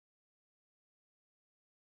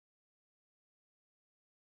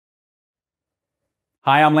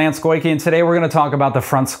Hi, I'm Lance Goyke, and today we're going to talk about the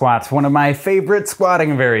front squat, one of my favorite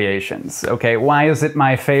squatting variations. Okay, why is it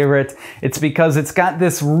my favorite? It's because it's got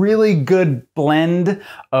this really good blend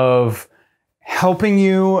of helping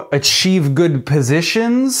you achieve good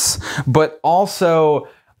positions, but also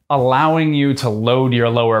allowing you to load your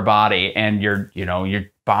lower body and your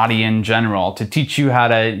body in general to teach you how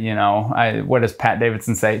to, what does Pat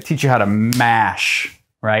Davidson say? Teach you how to mash,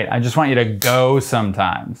 right? I just want you to go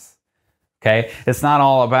sometimes. Okay, it's not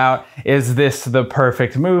all about, is this the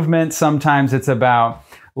perfect movement? Sometimes it's about,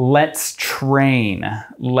 let's train,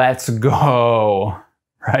 let's go,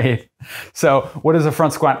 right? So what is a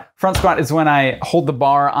front squat? Front squat is when I hold the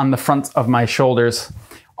bar on the front of my shoulders.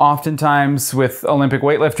 Oftentimes with Olympic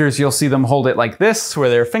weightlifters, you'll see them hold it like this, where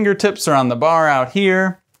their fingertips are on the bar out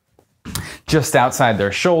here, just outside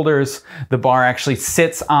their shoulders. The bar actually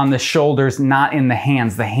sits on the shoulders, not in the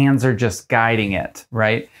hands. The hands are just guiding it,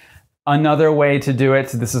 right? Another way to do it,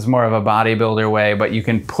 this is more of a bodybuilder way, but you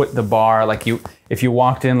can put the bar like if you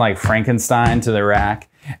walked in like Frankenstein to the rack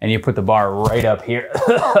and you put the bar right up here,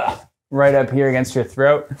 right up here against your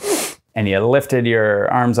throat, and you lifted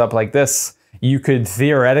your arms up like this, you could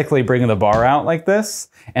theoretically bring the bar out like this,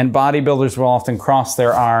 and bodybuilders will often cross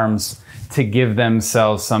their arms to give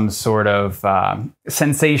themselves some sort of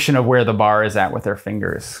sensation of where the bar is at with their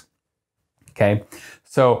fingers. Okay.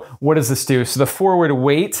 So what does this do? So the forward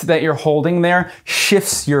weight that you're holding there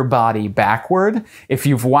shifts your body backward. If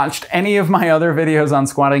you've watched any of my other videos on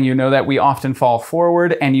squatting, you know that we often fall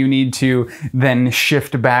forward and you need to then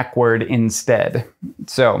shift backward instead.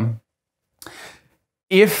 So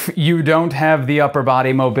if you don't have the upper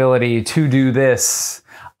body mobility to do this,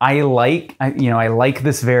 I like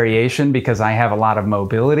this variation because I have a lot of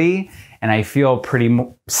mobility and I feel pretty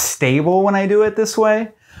stable when I do it this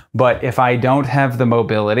way. But if I don't have the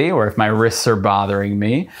mobility, or if my wrists are bothering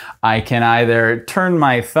me, I can either turn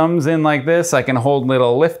my thumbs in like this. I can hold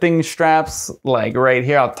little lifting straps like right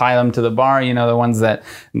here. I'll tie them to the bar. You know, the ones that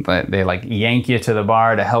they like yank you to the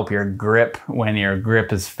bar to help your grip when your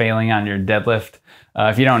grip is failing on your deadlift.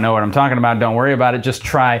 If you don't know what I'm talking about, don't worry about it. Just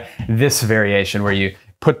try this variation where you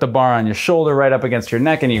put the bar on your shoulder right up against your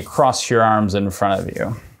neck and you cross your arms in front of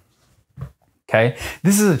you. Okay,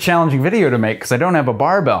 this is a challenging video to make because I don't have a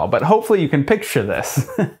barbell, but hopefully you can picture this.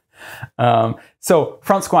 So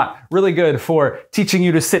front squat, really good for teaching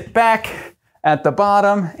you to sit back at the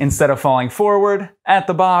bottom instead of falling forward at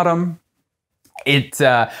the bottom. It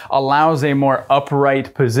allows a more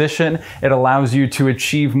upright position. It allows you to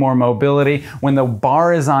achieve more mobility. When the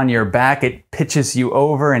bar is on your back, it pitches you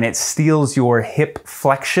over and it steals your hip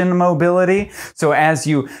flexion mobility. So as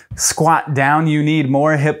you squat down, you need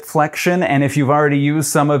more hip flexion. And if you've already used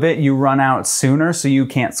some of it, you run out sooner, so you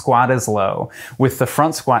can't squat as low. With the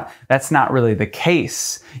front squat, that's not really the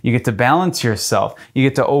case. You get to balance yourself. You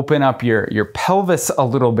get to open up your pelvis a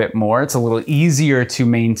little bit more. It's a little easier to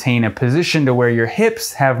maintain a position to where your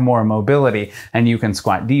hips have more mobility and you can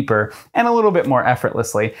squat deeper and a little bit more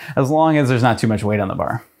effortlessly, as long as there's not too much weight on the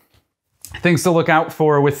bar. Things to look out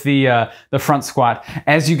for with the front squat.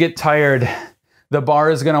 As you get tired, the bar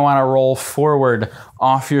is going to want to roll forward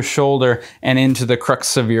off your shoulder and into the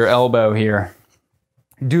crux of your elbow here.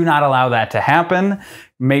 Do not allow that to happen.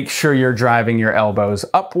 Make sure you're driving your elbows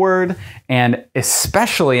upward, and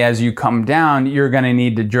especially as you come down, you're going to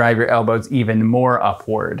need to drive your elbows even more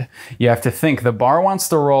upward. You have to think the bar wants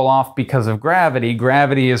to roll off because of gravity.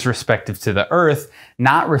 Gravity is respective to the earth,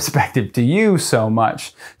 not respective to you so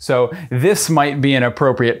much. So this might be an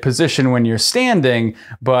appropriate position when you're standing,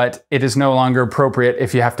 but it is no longer appropriate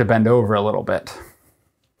if you have to bend over a little bit.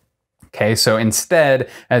 Okay, so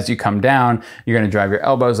instead, as you come down, you're going to drive your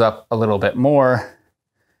elbows up a little bit more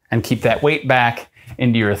and keep that weight back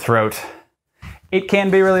into your throat. It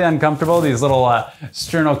can be really uncomfortable. These little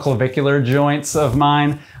sternoclavicular joints of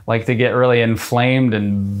mine like to get really inflamed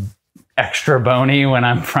and extra bony when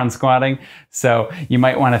I'm front squatting. So you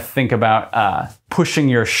might want to think about pushing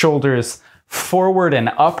your shoulders forward and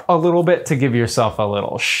up a little bit to give yourself a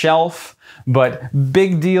little shelf. But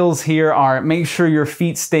big deals here are, make sure your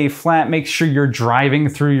feet stay flat, make sure you're driving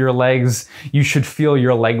through your legs. You should feel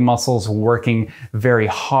your leg muscles working very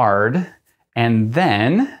hard, and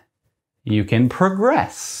then you can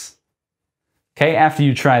progress. Okay, after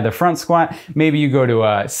you try the front squat, maybe you go to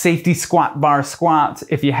a safety squat bar squat.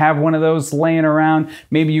 If you have one of those laying around,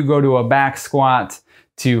 maybe you go to a back squat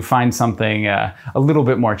to find something a little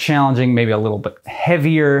bit more challenging, maybe a little bit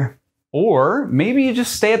heavier. Or maybe you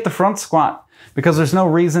just stay at the front squat because there's no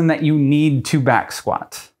reason that you need to back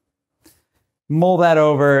squat. Mull that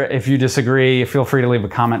over. If you disagree, feel free to leave a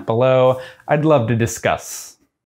comment below. I'd love to discuss.